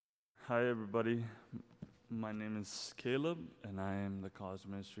Hi, everybody. My name is Caleb, and I am the college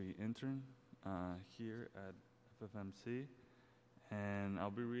ministry intern here at FFMC. And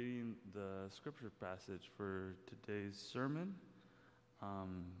I'll be reading the scripture passage for today's sermon.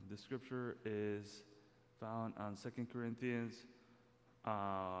 The scripture is found on 2 Corinthians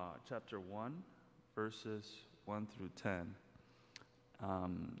chapter 1, verses 1 through 10.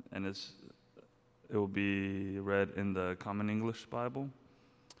 And it will be read in the Common English Bible,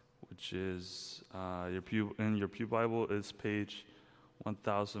 which is in your Pew Bible is page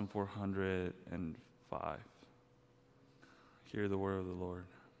 1405. Hear the word of the Lord.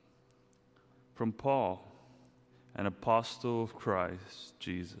 From Paul, an apostle of Christ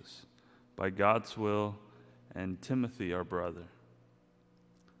Jesus, by God's will, and Timothy, our brother,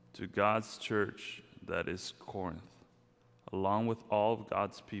 to God's church that is Corinth, along with all of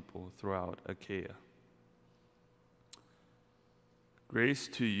God's people throughout Achaia. Grace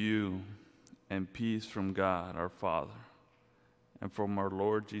to you and peace from God our Father and from our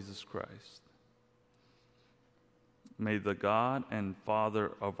Lord Jesus Christ. May the God and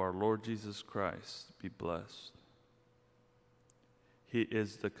Father of our Lord Jesus Christ be blessed. He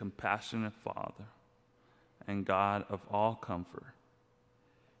is the compassionate Father and God of all comfort.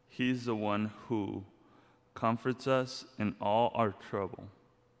 He's the one who comforts us in all our trouble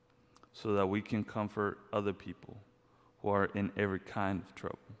so that we can comfort other people who are in every kind of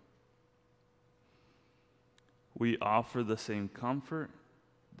trouble. We offer the same comfort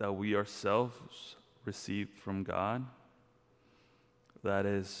that we ourselves received from God. That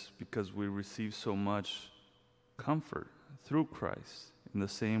is because we receive so much comfort through Christ in the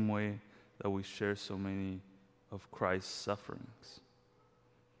same way that we share so many of Christ's sufferings.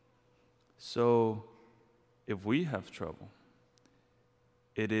 So, if we have trouble,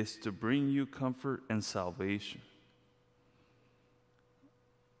 it is to bring you comfort and salvation.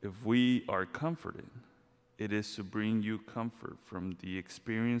 If we are comforted, it is to bring you comfort from the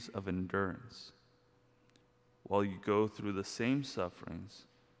experience of endurance while you go through the same sufferings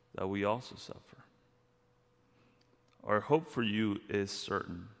that we also suffer. Our hope for you is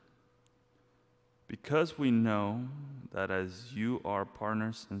certain, because we know that as you are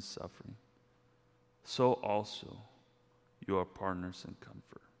partners in suffering, so also you are partners in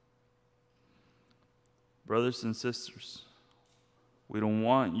comfort. Brothers and sisters, we don't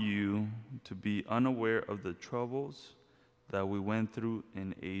want you to be unaware of the troubles that we went through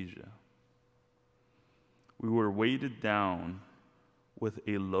in Asia. We were weighted down with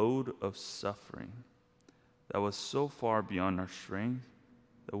a load of suffering that was so far beyond our strength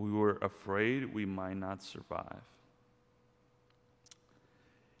that we were afraid we might not survive.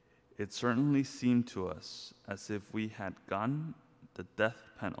 It certainly seemed to us as if we had gotten the death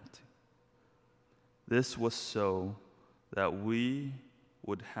penalty. This was so that we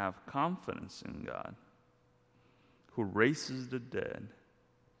would have confidence in God, who raises the dead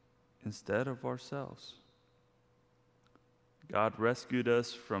instead of ourselves. God rescued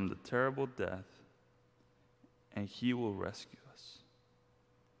us from the terrible death, and He will rescue us.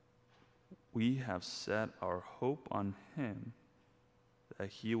 We have set our hope on Him, that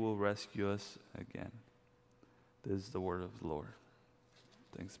He will rescue us again. This is the word of the Lord.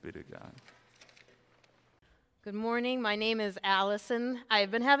 Thanks be to God. Good morning. My name is Allison.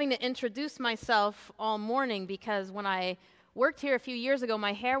 I've been having to introduce myself all morning because when I worked here a few years ago,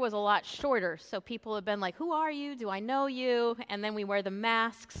 my hair was a lot shorter. So people have been like, "Who are you? Do I know you?" And then we wear the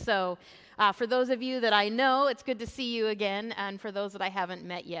masks. So for those of you that I know, it's good to see you again. And for those that I haven't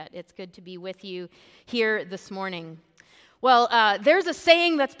met yet, it's good to be with you here this morning. Well, there's a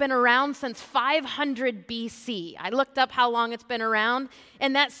saying that's been around since 500 BC. I looked up how long it's been around,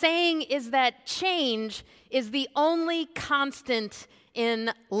 and that saying is that change is the only constant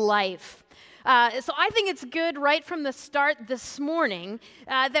in life. So I think it's good right from the start this morning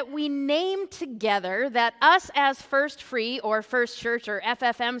that we name together that us as First Free or First Church or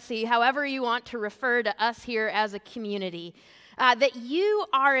FFMC, however you want to refer to us here as a community, that you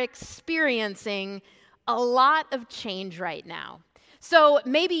are experiencing a lot of change right now. So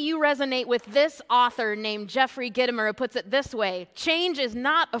maybe you resonate with this author named Jeffrey Gitomer, who puts it this way: change is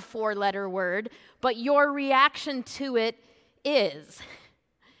not a four-letter word, but your reaction to it is.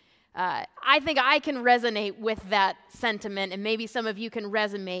 I think I can resonate with that sentiment, and maybe some of you can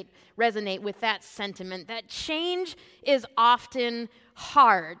resonate with that sentiment, that change is often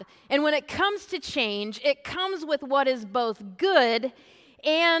hard. And when it comes to change, it comes with what is both good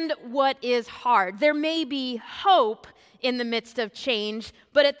and what is hard. There may be hope in the midst of change,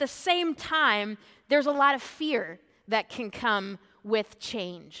 but at the same time, there's a lot of fear that can come with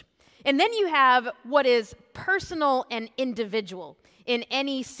change. And then you have what is personal and individual. in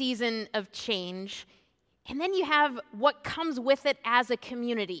any season of change. And then you have what comes with it as a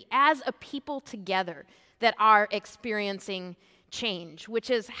community, as a people together that are experiencing change, which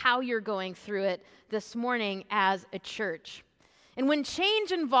is how you're going through it this morning as a church. And when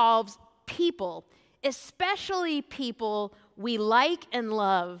change involves people, especially people we like and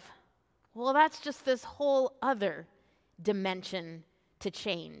love, well, that's just this whole other dimension to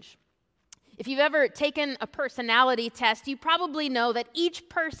change. If you've ever taken a personality test, you probably know that each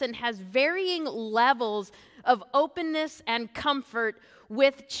person has varying levels of openness and comfort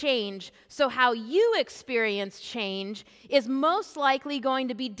with change. So how you experience change is most likely going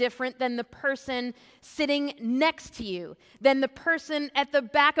to be different than the person sitting next to you, than the person at the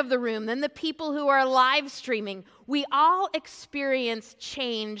back of the room, than the people who are live streaming. We all experience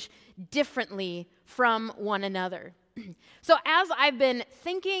change differently from one another. So as I've been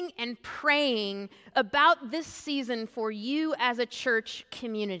thinking and praying about this season for you as a church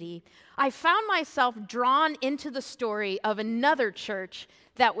community, I found myself drawn into the story of another church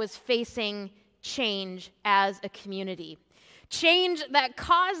that was facing change as a community. Change that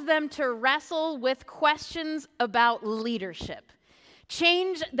caused them to wrestle with questions about leadership.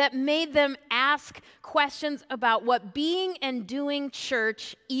 Change that made them ask questions about what being and doing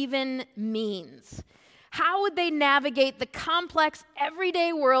church even means. How would they navigate the complex,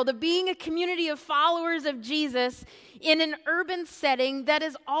 everyday world of being a community of followers of Jesus in an urban setting that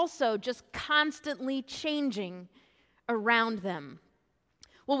is also just constantly changing around them?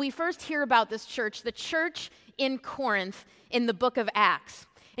 Well, we first hear about this church, the church in Corinth, in the book of Acts.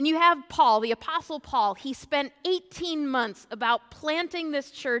 And you have Paul, the Apostle Paul. He spent 18 months about planting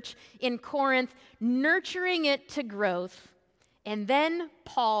this church in Corinth, nurturing it to growth. And then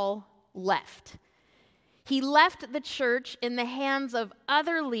Paul left. He left the church in the hands of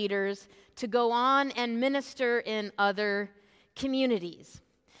other leaders to go on and minister in other communities.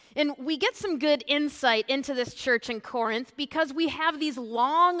 And we get some good insight into this church in Corinth because we have these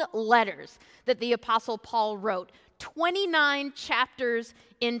long letters that the Apostle Paul wrote, 29 chapters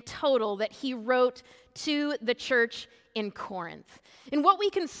in total that he wrote to the church in Corinth. And what we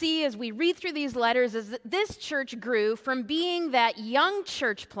can see as we read through these letters is that this church grew from being that young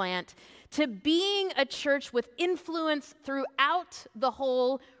church plant to being a church with influence throughout the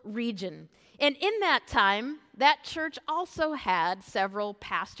whole region. And in that time, that church also had several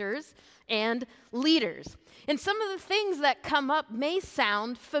pastors and leaders. And some of the things that come up may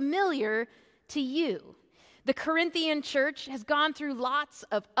sound familiar to you. The Corinthian church has gone through lots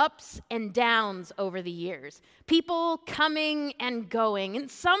of ups and downs over the years. People coming and going.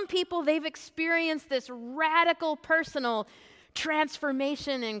 And some people, they've experienced this radical personal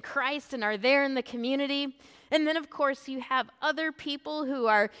transformation in Christ and are there in the community. And then, of course, you have other people who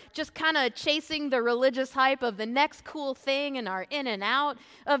are just kind of chasing the religious hype of the next cool thing and are in and out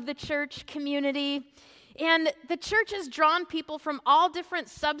of the church community. And the church has drawn people from all different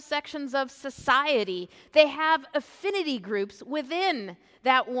subsections of society. They have affinity groups within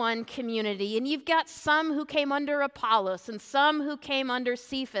that one community. And you've got some who came under Apollos, and some who came under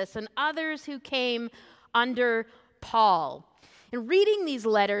Cephas, and others who came under Paul. And reading these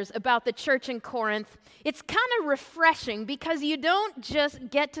letters about the church in Corinth, it's kind of refreshing because you don't just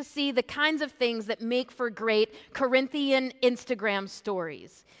get to see the kinds of things that make for great Corinthian Instagram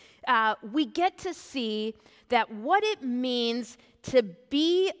stories. We get to see that what it means to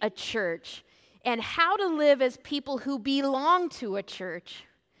be a church and how to live as people who belong to a church,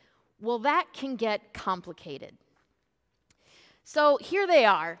 well, that can get complicated. So here they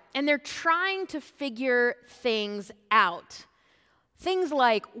are, and they're trying to figure things out. Things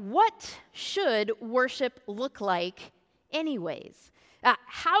like, what should worship look like anyways?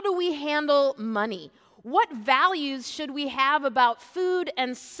 How do we handle money? What values should we have about food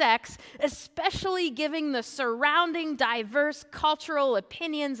and sex, especially given the surrounding diverse cultural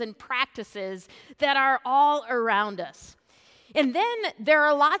opinions and practices that are all around us? And then there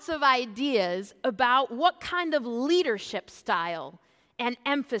are lots of ideas about what kind of leadership style and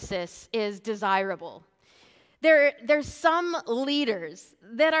emphasis is desirable. There's some leaders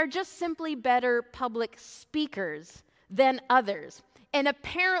that are just simply better public speakers than others. And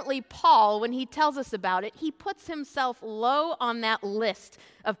apparently Paul, when he tells us about it, he puts himself low on that list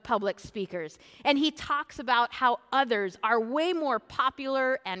of public speakers. And he talks about how others are way more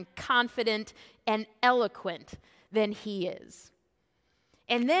popular and confident and eloquent than he is.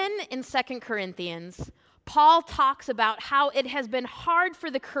 And then in 2 Corinthians, Paul talks about how it has been hard for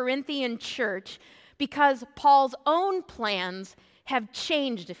the Corinthian church because Paul's own plans have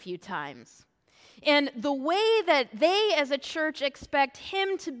changed a few times. And the way that they as a church expect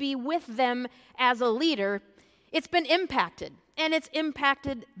him to be with them as a leader, it's been impacted. and it's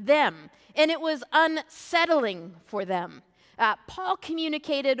impacted them, and it was unsettling for them. Paul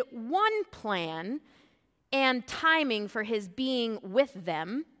communicated one plan and timing for his being with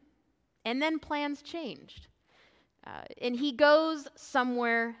them, and then plans changed. And he goes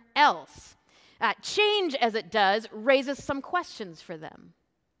somewhere else. Change, as it does, raises some questions for them.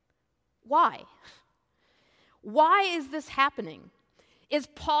 Why? Why is this happening? Is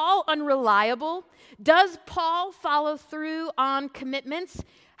Paul unreliable? Does Paul follow through on commitments?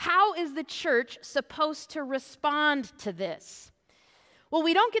 How is the church supposed to respond to this? Well,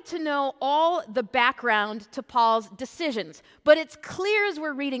 we don't get to know all the background to Paul's decisions, but it's clear as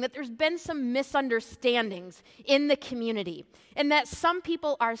we're reading that there's been some misunderstandings in the community, and that some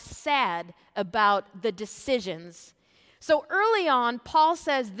people are sad about the decisions. So early on, Paul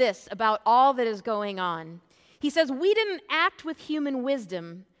says this about all that is going on. He says, "We didn't act with human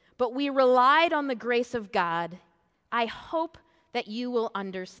wisdom, but we relied on the grace of God. I hope that you will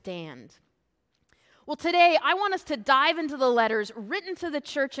understand." Well, today I want us to dive into the letters written to the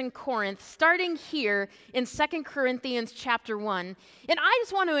church in Corinth, starting here in 2 Corinthians chapter 1. And I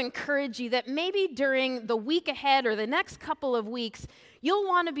just want to encourage you that maybe during the week ahead or the next couple of weeks, you'll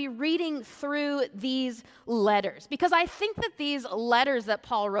want to be reading through these letters, because I think that these letters that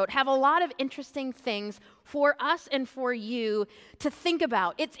Paul wrote have a lot of interesting things for us and for you to think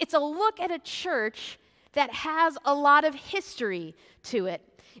about. It's a look at a church that has a lot of history to it.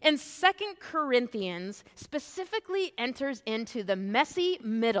 And 2 Corinthians specifically enters into the messy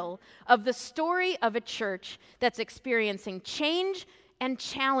middle of the story of a church that's experiencing change and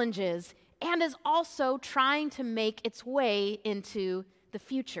challenges and is also trying to make its way into the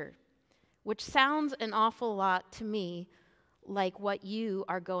future, which sounds an awful lot to me like what you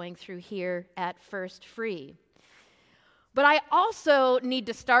are going through here at First Free. But I also need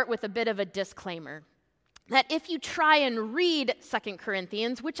to start with a bit of a disclaimer. That if you try and read 2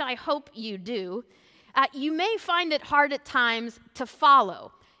 Corinthians, which I hope you do, you may find it hard at times to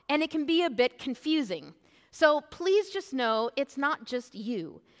follow, and it can be a bit confusing. So please just know it's not just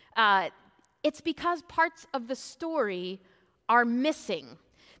you. It's because parts of the story are missing.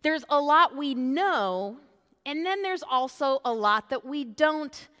 There's a lot we know, and then there's also a lot that we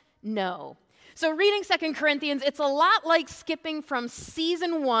don't know. So reading 2 Corinthians, it's a lot like skipping from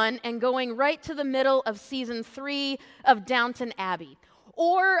season 1 and going right to the middle of season 3 of Downton Abbey,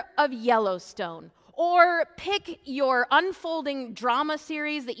 or of Yellowstone, or pick your unfolding drama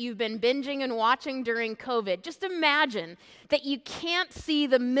series that you've been binging and watching during COVID. Just imagine that you can't see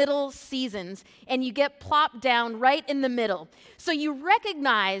the middle seasons and you get plopped down right in the middle. So you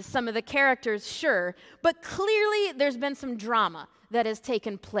recognize some of the characters, sure, but clearly there's been some drama that has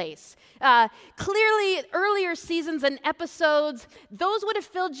taken place. Clearly, earlier seasons and episodes, those would have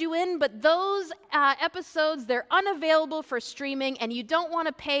filled you in, but those episodes, they're unavailable for streaming, and you don't want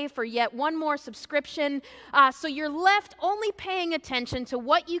to pay for yet one more subscription, so you're left only paying attention to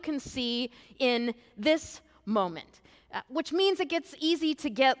what you can see in this moment. Which means it gets easy to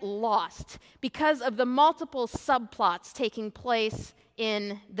get lost because of the multiple subplots taking place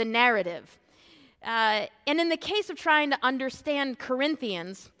in the narrative. And in the case of trying to understand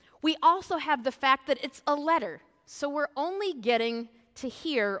Corinthians, we also have the fact that it's a letter. So we're only getting to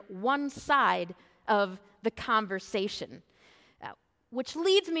hear one side of the conversation. Which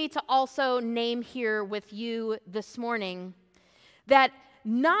leads me to also name here with you this morning that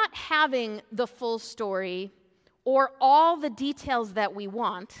not having the full story or all the details that we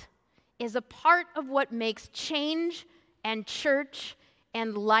want is a part of what makes change and church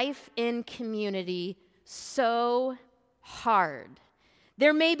and life in community so hard.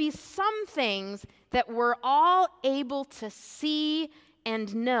 There may be some things that we're all able to see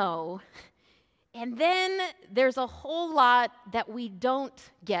and know, and then there's a whole lot that we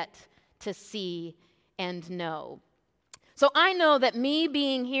don't get to see and know. So I know that me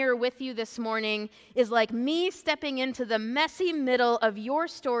being here with you this morning is like me stepping into the messy middle of your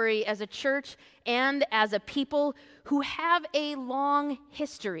story as a church and as a people who have a long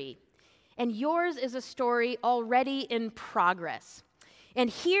history. And yours is a story already in progress.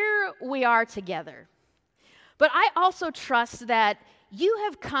 And here we are together. But I also trust that you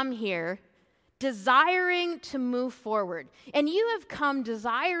have come here desiring to move forward. And you have come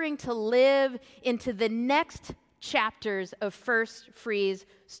desiring to live into the next chapters of First Free's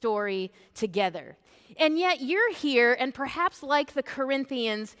story together. And yet you're here, and perhaps like the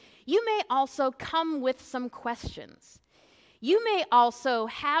Corinthians, you may also come with some questions. You may also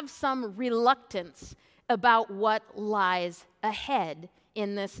have some reluctance about what lies ahead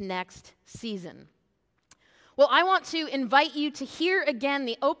in this next season. Well, I want to invite you to hear again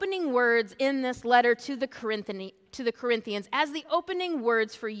the opening words in this letter to the Corinthians as the opening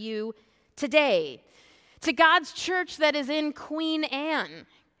words for you today. To God's church that is in Queen Anne,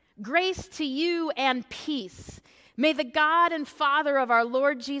 grace to you and peace. May the God and Father of our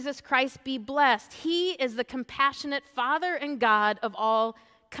Lord Jesus Christ be blessed. He is the compassionate Father and God of all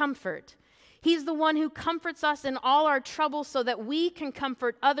comfort. He's the one who comforts us in all our trouble so that we can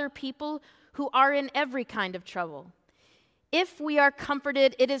comfort other people who are in every kind of trouble. If we are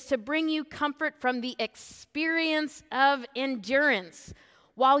comforted, it is to bring you comfort from the experience of endurance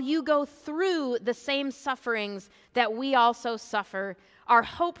while you go through the same sufferings that we also suffer. Our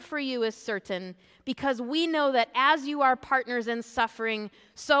hope for you is certain because we know that as you are partners in suffering,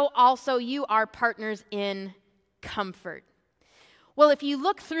 so also you are partners in comfort. Well, if you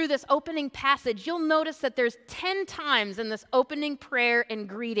look through this opening passage, you'll notice that there's 10 times in this opening prayer and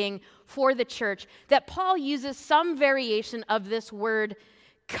greeting for the church that Paul uses some variation of this word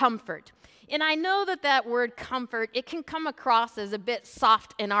comfort. And I know that that word comfort, it can come across as a bit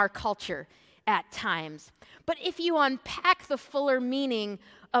soft in our culture at times. But if you unpack the fuller meaning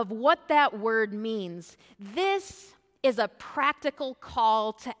of what that word means, this is a practical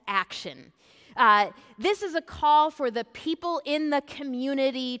call to action. This is a call for the people in the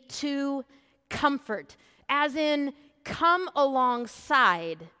community to comfort, as in come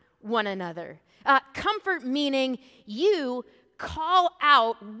alongside one another. Comfort meaning you call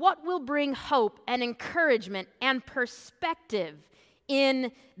out what will bring hope and encouragement and perspective in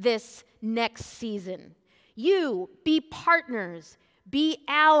this next season. You be partners, be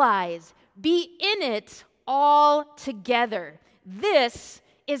allies, be in it all together. This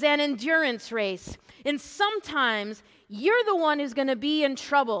is an endurance race. And sometimes you're the one who's going to be in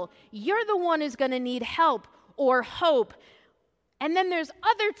trouble. You're the one who's going to need help or hope. And then there's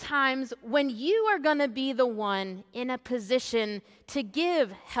other times when you are going to be the one in a position to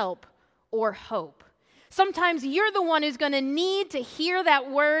give help or hope. Sometimes you're the one who's going to need to hear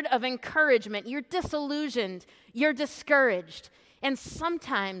that word of encouragement. You're disillusioned. You're discouraged. And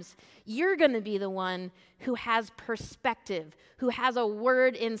sometimes you're going to be the one who has perspective, who has a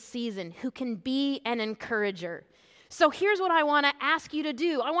word in season, who can be an encourager. So here's what I want to ask you to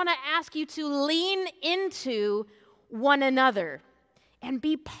do. I want to ask you to lean into one another and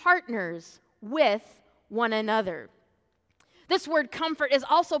be partners with one another. This word comfort is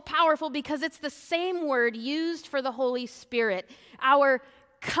also powerful because it's the same word used for the Holy Spirit, our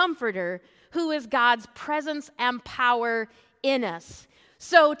comforter, who is God's presence and power in us.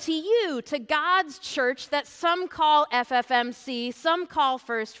 So to you, to God's church that some call FFMC, some call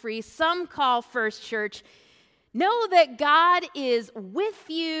First Free, some call First Church, know that God is with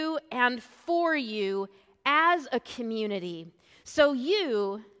you and for you as a community. So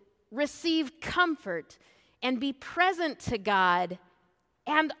you receive comfort and be present to God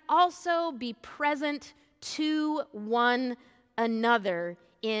and also be present to one another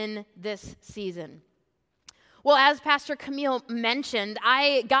in this season. Well, as Pastor Camille mentioned,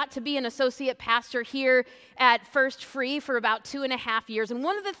 I got to be an associate pastor here at First Free for about 2.5 years. And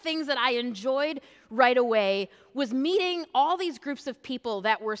one of the things that I enjoyed right away was meeting all these groups of people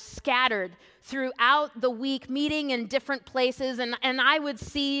that were scattered throughout the week, meeting in different places. And I would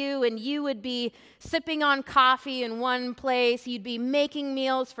see you, and you would be sipping on coffee in one place. You'd be making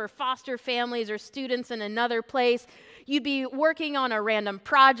meals for foster families or students in another place. You'd be working on a random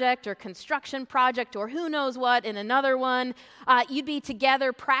project or construction project or who knows what in another one. You'd be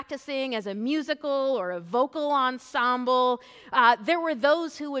together practicing as a musical or a vocal ensemble. There were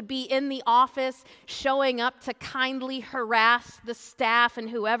those who would be in the office showing up to kindly harass the staff and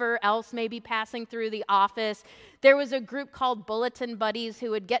whoever else may be passing through the office. There was a group called Bulletin Buddies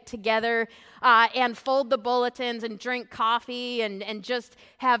who would get together and fold the bulletins and drink coffee and just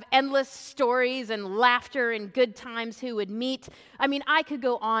have endless stories and laughter and good times who would meet. I mean, I could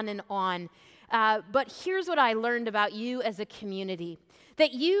go on and on. But here's what I learned about you as a community,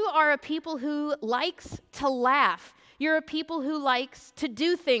 that you are a people who likes to laugh. You're a people who likes to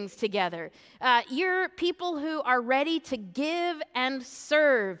do things together. You're people who are ready to give and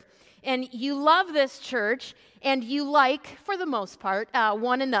serve. And you love this church, and you like, for the most part,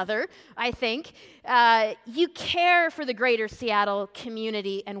 one another, I think. You care for the greater Seattle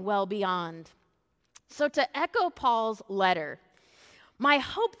community and well beyond. So to echo Paul's letter, my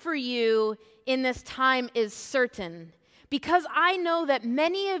hope for you in this time is certain, because I know that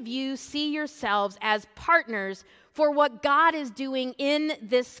many of you see yourselves as partners for what God is doing in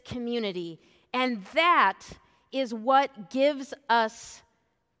this community, and that is what gives us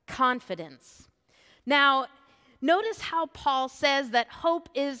confidence. Now, notice how Paul says that hope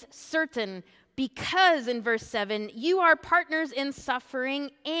is certain, because, in verse 7, you are partners in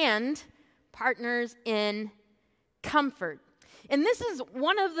suffering and partners in comfort. And this is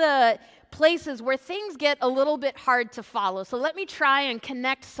one of the places where things get a little bit hard to follow. So let me try and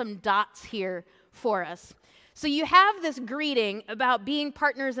connect some dots here for us. So you have this greeting about being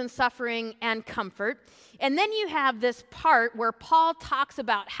partners in suffering and comfort. And then you have this part where Paul talks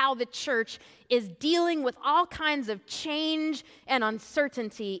about how the church is dealing with all kinds of change and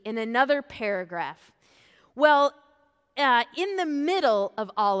uncertainty in another paragraph. Well, in the middle of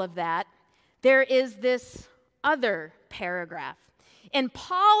all of that, there is this other paragraph. And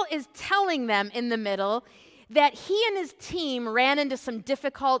Paul is telling them in the middle that he and his team ran into some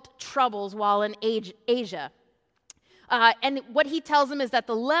difficult troubles while in Asia. And what he tells them is that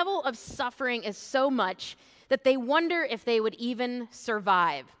the level of suffering is so much that they wonder if they would even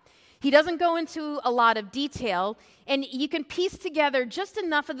survive. He doesn't go into a lot of detail, and you can piece together just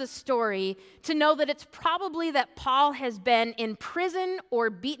enough of the story to know that it's probably that Paul has been in prison or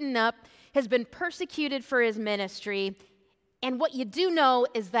beaten up, has been persecuted for his ministry, and what you do know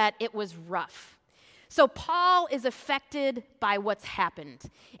is that it was rough. So Paul is affected by what's happened.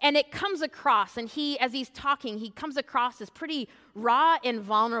 And it comes across, and as he's talking, he comes across as pretty raw and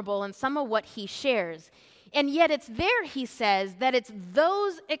vulnerable in some of what he shares. And yet it's there, he says, that it's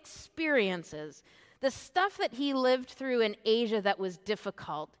those experiences, the stuff that he lived through in Asia that was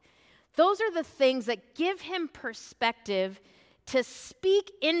difficult, those are the things that give him perspective to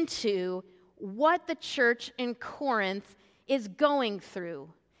speak into what the church in Corinth is going through.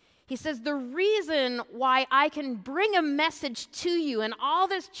 He says, the reason why I can bring a message to you and all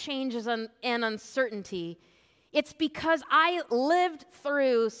this changes and uncertainty, it's because I lived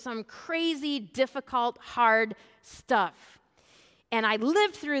through some crazy, difficult, hard stuff. And I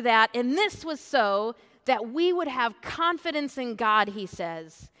lived through that, and this was so that we would have confidence in God, he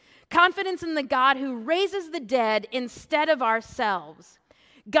says. Confidence in the God who raises the dead instead of ourselves.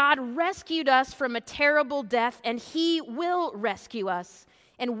 God rescued us from a terrible death, and he will rescue us.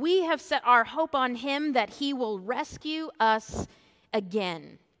 And we have set our hope on him that he will rescue us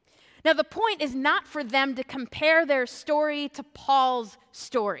again. Now, the point is not for them to compare their story to Paul's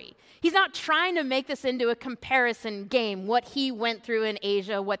story. He's not trying to make this into a comparison game, what he went through in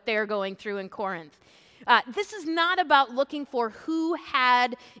Asia, what they're going through in Corinth. This is not about looking for who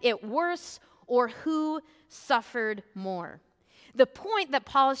had it worse or who suffered more. The point that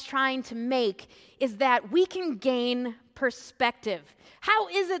Paul is trying to make is that we can gain perspective. How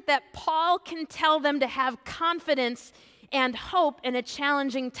is it that Paul can tell them to have confidence and hope in a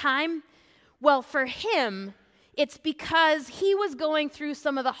challenging time? Well, for him, it's because he was going through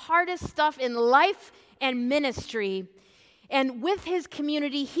some of the hardest stuff in life and ministry. And with his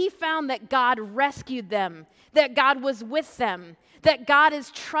community, he found that God rescued them, that God was with them, that God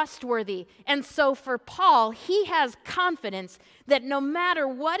is trustworthy. And so for Paul, he has confidence that no matter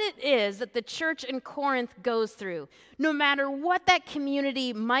what it is that the church in Corinth goes through, no matter what that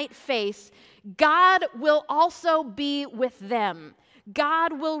community might face, God will also be with them.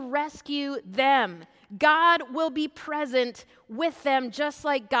 God will rescue them. God will be present with them just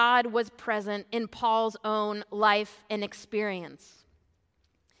like God was present in Paul's own life and experience.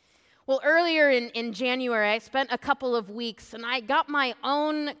 Well, earlier in January, I spent a couple of weeks and I got my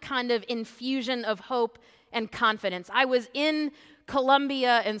own kind of infusion of hope and confidence. I was in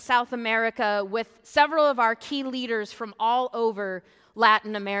Colombia in South America with several of our key leaders from all over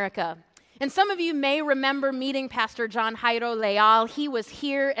Latin America. And some of you may remember meeting Pastor John Jairo Leal. He was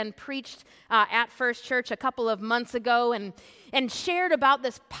here and preached at First Church a couple of months ago and shared about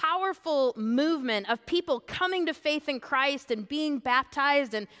this powerful movement of people coming to faith in Christ and being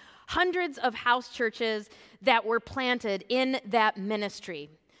baptized, and hundreds of house churches that were planted in that ministry.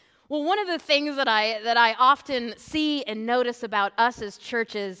 Well, one of the things that I often see and notice about us as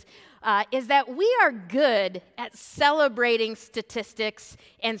churches is that we are good at celebrating statistics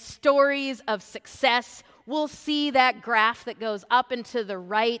and stories of success. We'll see that graph that goes up and to the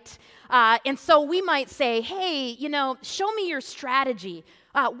right. And so we might say, hey, show me your strategy.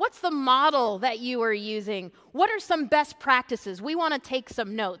 What's the model that you are using? What are some best practices? We want to take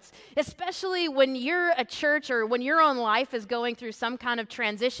some notes, especially when you're a church or when your own life is going through some kind of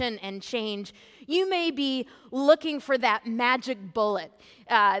transition and change. You may be looking for that magic bullet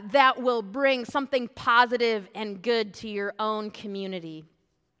that will bring something positive and good to your own community.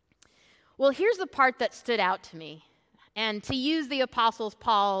 Well, here's the part that stood out to me. And to use the Apostle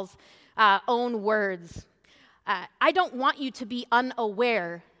Paul's own words, I don't want you to be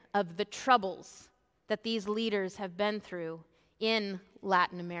unaware of the troubles that these leaders have been through in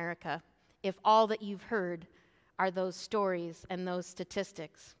Latin America, if all that you've heard are those stories and those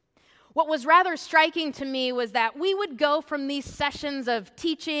statistics. What was rather striking to me was that we would go from these sessions of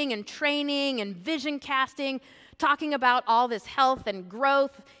teaching and training and vision casting, talking about all this health and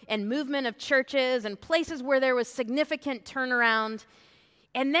growth and movement of churches and places where there was significant turnaround,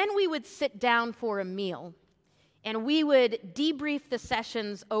 and then we would sit down for a meal, and we would debrief the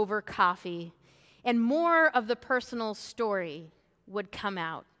sessions over coffee, and more of the personal story would come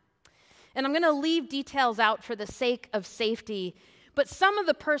out. And I'm going to leave details out for the sake of safety, but some of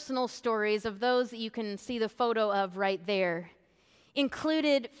the personal stories of those that you can see the photo of right there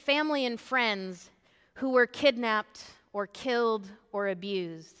included family and friends who were kidnapped or killed or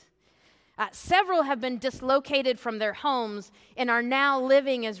abused. Several have been dislocated from their homes and are now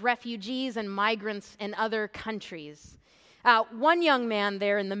living as refugees and migrants in other countries. One young man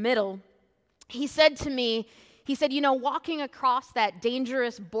there in the middle, he said to me, walking across that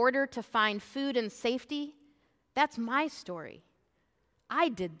dangerous border to find food and safety, that's my story. I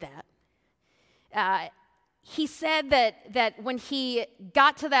did that. He said that when he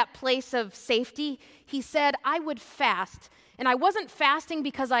got to that place of safety, he said, I would fast. And I wasn't fasting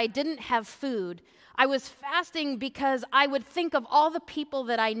because I didn't have food. I was fasting because I would think of all the people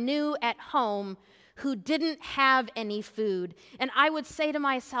that I knew at home who didn't have any food. And I would say to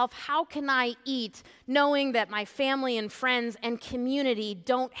myself, how can I eat knowing that my family and friends and community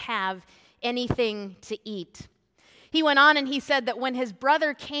don't have anything to eat? He went on and he said that when his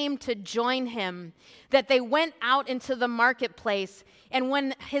brother came to join him, that they went out into the marketplace, and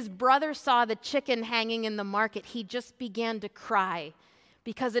when his brother saw the chicken hanging in the market, he just began to cry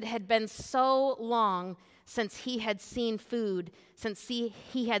because it had been so long since he had seen food, since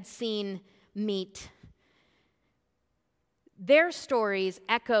he had seen meat. Their stories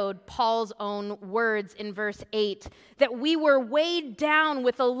echoed Paul's own words in verse 8, that we were weighed down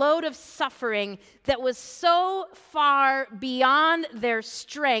with a load of suffering that was so far beyond their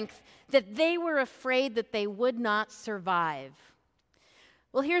strength that they were afraid that they would not survive.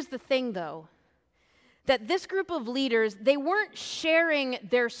 Well, here's the thing, though, that this group of leaders, they weren't sharing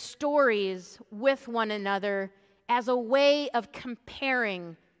their stories with one another as a way of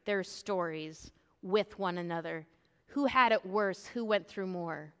comparing their stories with one another. Who had it worse? Who went through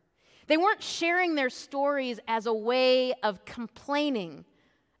more? They weren't sharing their stories as a way of complaining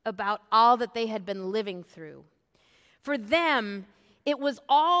about all that they had been living through. For them, it was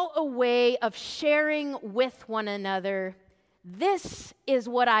all a way of sharing with one another, this is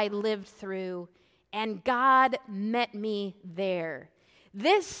what I lived through, and God met me there.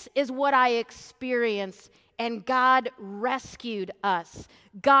 This is what I experienced, and God rescued us.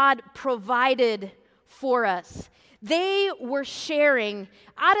 God provided for us. They were sharing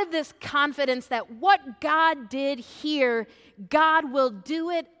out of this confidence that what God did here, God will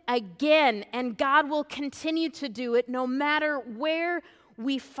do it again, and God will continue to do it no matter where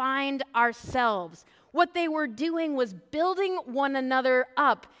we find ourselves. What they were doing was building one another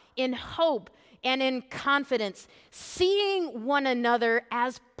up in hope and in confidence, seeing one another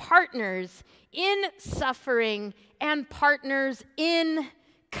as partners in suffering and partners in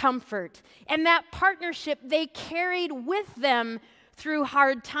comfort. And that partnership they carried with them through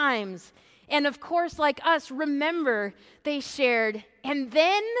hard times. And of course, like us, remember, they shared. And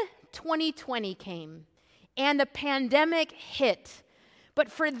then 2020 came, and a pandemic hit. But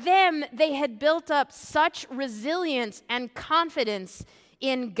for them, they had built up such resilience and confidence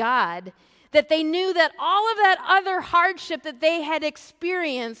in God that they knew that all of that other hardship that they had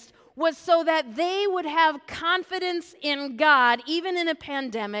experienced was so that they would have confidence in God, even in a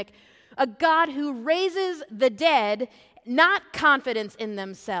pandemic, a God who raises the dead, not confidence in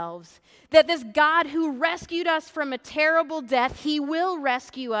themselves. That this God who rescued us from a terrible death, he will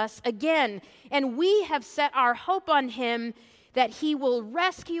rescue us again. And we have set our hope on him that he will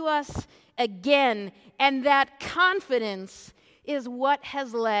rescue us again. And that confidence is what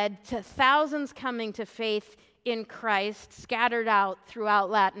has led to thousands coming to faith in Christ, scattered out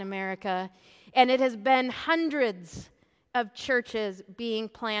throughout Latin America. And it has been hundreds of churches being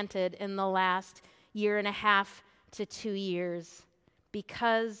planted in the last 1.5 to 2 years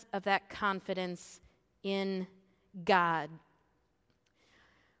because of that confidence in God.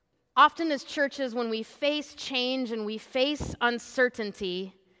 Often as churches, when we face change and we face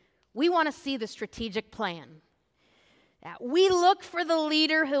uncertainty, we want to see the strategic plan. We look for the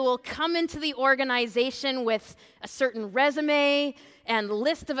leader who will come into the organization with a certain resume and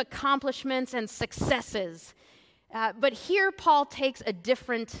list of accomplishments and successes. But here Paul takes a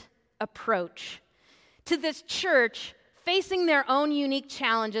different approach. To this church, facing their own unique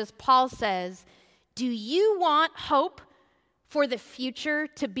challenges, Paul says, do you want hope for the future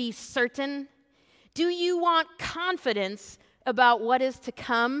to be certain? Do you want confidence about what is to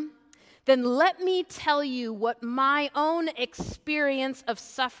come? then let me tell you what my own experience of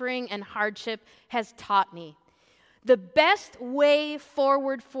suffering and hardship has taught me. The best way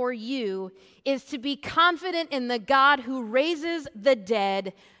forward for you is to be confident in the God who raises the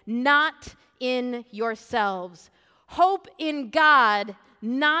dead, not in yourselves. Hope in God,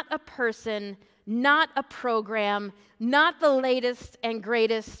 not a person, not a program, not the latest and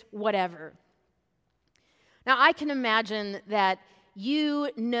greatest whatever. Now, I can imagine that you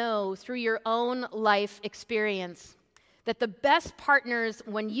know through your own life experience that the best partners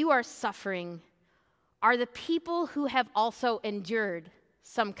when you are suffering are the people who have also endured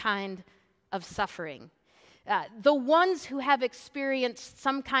some kind of suffering. The ones who have experienced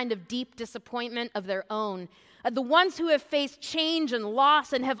some kind of deep disappointment of their own. The ones who have faced change and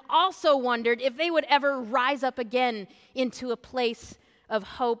loss and have also wondered if they would ever rise up again into a place of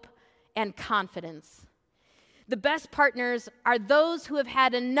hope and confidence. The best partners are those who have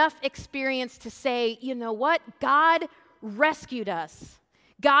had enough experience to say, you know what? God rescued us.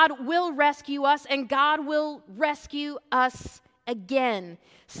 God will rescue us, and God will rescue us again.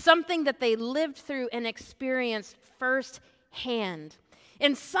 Something that they lived through and experienced firsthand.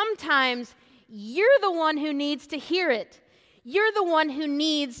 And sometimes you're the one who needs to hear it. You're the one who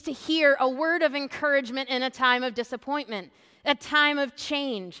needs to hear a word of encouragement in a time of disappointment, a time of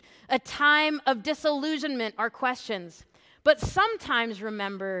change, a time of disillusionment or questions. But sometimes,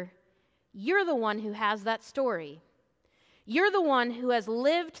 remember, you're the one who has that story. You're the one who has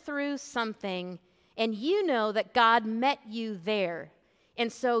lived through something, and you know that God met you there.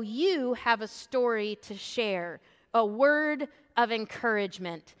 And so you have a story to share, a word of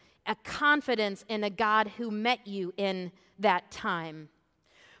encouragement, a confidence in a God who met you in that time.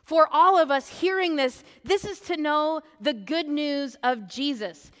 For all of us hearing this is to know the good news of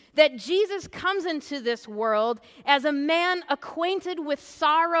Jesus, that Jesus comes into this world as a man acquainted with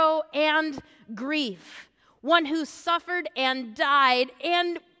sorrow and grief, one who suffered and died,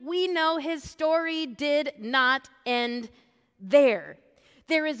 and we know his story did not end there.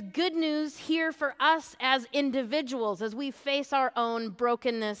 There is good news here for us as individuals as we face our own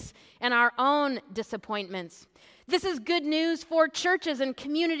brokenness and our own disappointments. This is good news for churches and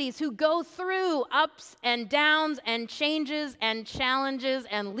communities who go through ups and downs and changes and challenges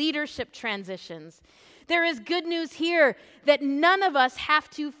and leadership transitions. There is good news here that none of us have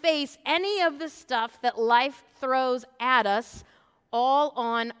to face any of the stuff that life throws at us all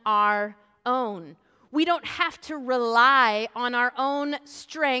on our own. We don't have to rely on our own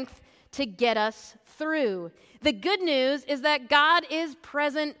strength to get us through. The good news is that God is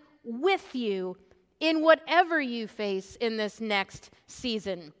present with you in whatever you face in this next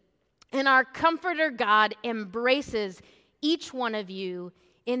season. And our Comforter God embraces each one of you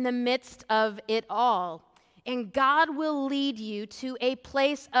in the midst of it all. And God will lead you to a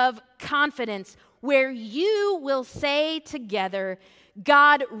place of confidence where you will say together,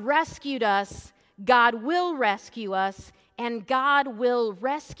 God rescued us, God will rescue us, and God will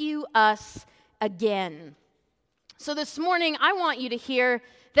rescue us again. So this morning, I want you to hear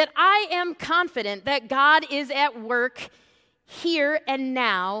that I am confident that God is at work here and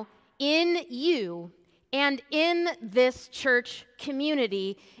now in you and in this church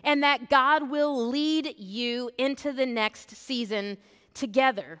community, and that God will lead you into the next season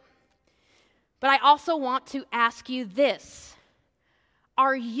together. But I also want to ask you this.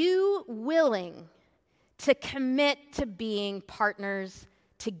 Are you willing to commit to being partners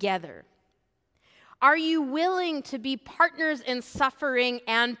together? Are you willing to be partners in suffering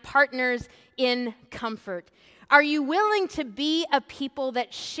and partners in comfort? Are you willing to be a people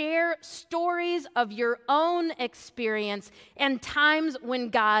that share stories of your own experience and times when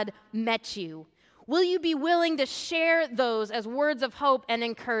God met you? Will you be willing to share those as words of hope and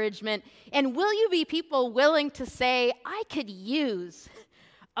encouragement? And will you be people willing to say, I could use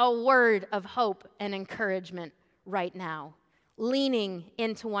a word of hope and encouragement right now, leaning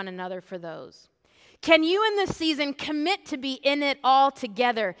into one another for those? Can you in this season commit to be in it all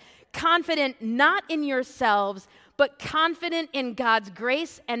together, confident not in yourselves, but confident in God's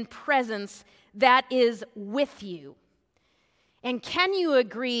grace and presence that is with you? And can you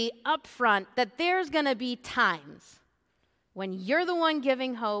agree up front that there's going to be times when you're the one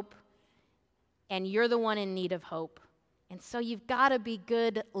giving hope and you're the one in need of hope? And so you've got to be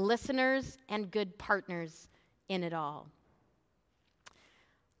good listeners and good partners in it all.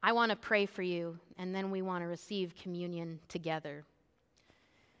 I want to pray for you, and then we want to receive communion together.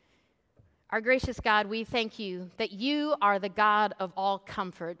 Our gracious God, we thank you that you are the God of all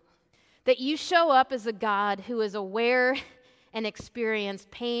comfort, that you show up as a God who is aware and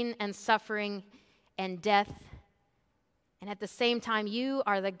experienced pain and suffering and death And at the same time, you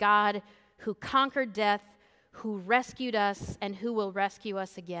are the God who conquered death, who rescued us, and who will rescue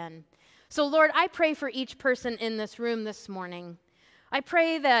us again. So, Lord, I pray for each person in this room this morning. I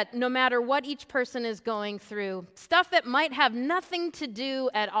pray that no matter what each person is going through, stuff that might have nothing to do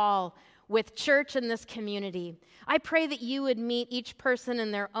at all with church and this community, I pray that you would meet each person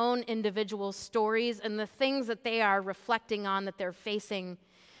in their own individual stories and the things that they are reflecting on, that they're facing.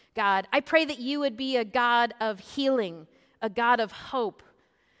 God, I pray that you would be a God of healing, a God of hope,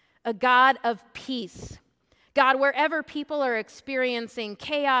 a God of peace. God, wherever people are experiencing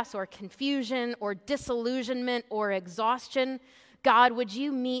chaos or confusion or disillusionment or exhaustion, God, would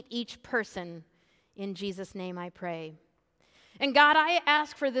you meet each person? In Jesus' name I pray. And God, I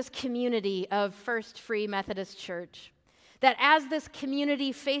ask for this community of First Free Methodist Church, that as this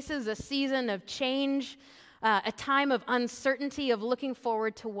community faces a season of change, a time of uncertainty, of looking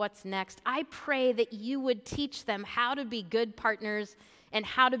forward to what's next, I pray that you would teach them how to be good partners and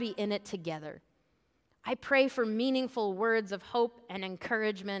how to be in it together. I pray for meaningful words of hope and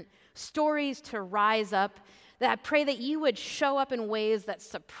encouragement, stories to rise up, that I pray that you would show up in ways that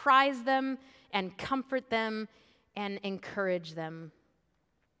surprise them and comfort them and encourage them.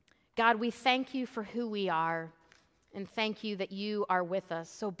 God, we thank you for who we are, and thank you that you are with us.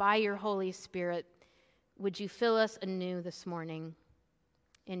 So by your Holy Spirit, would you fill us anew this morning?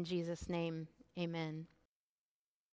 In Jesus' name, amen.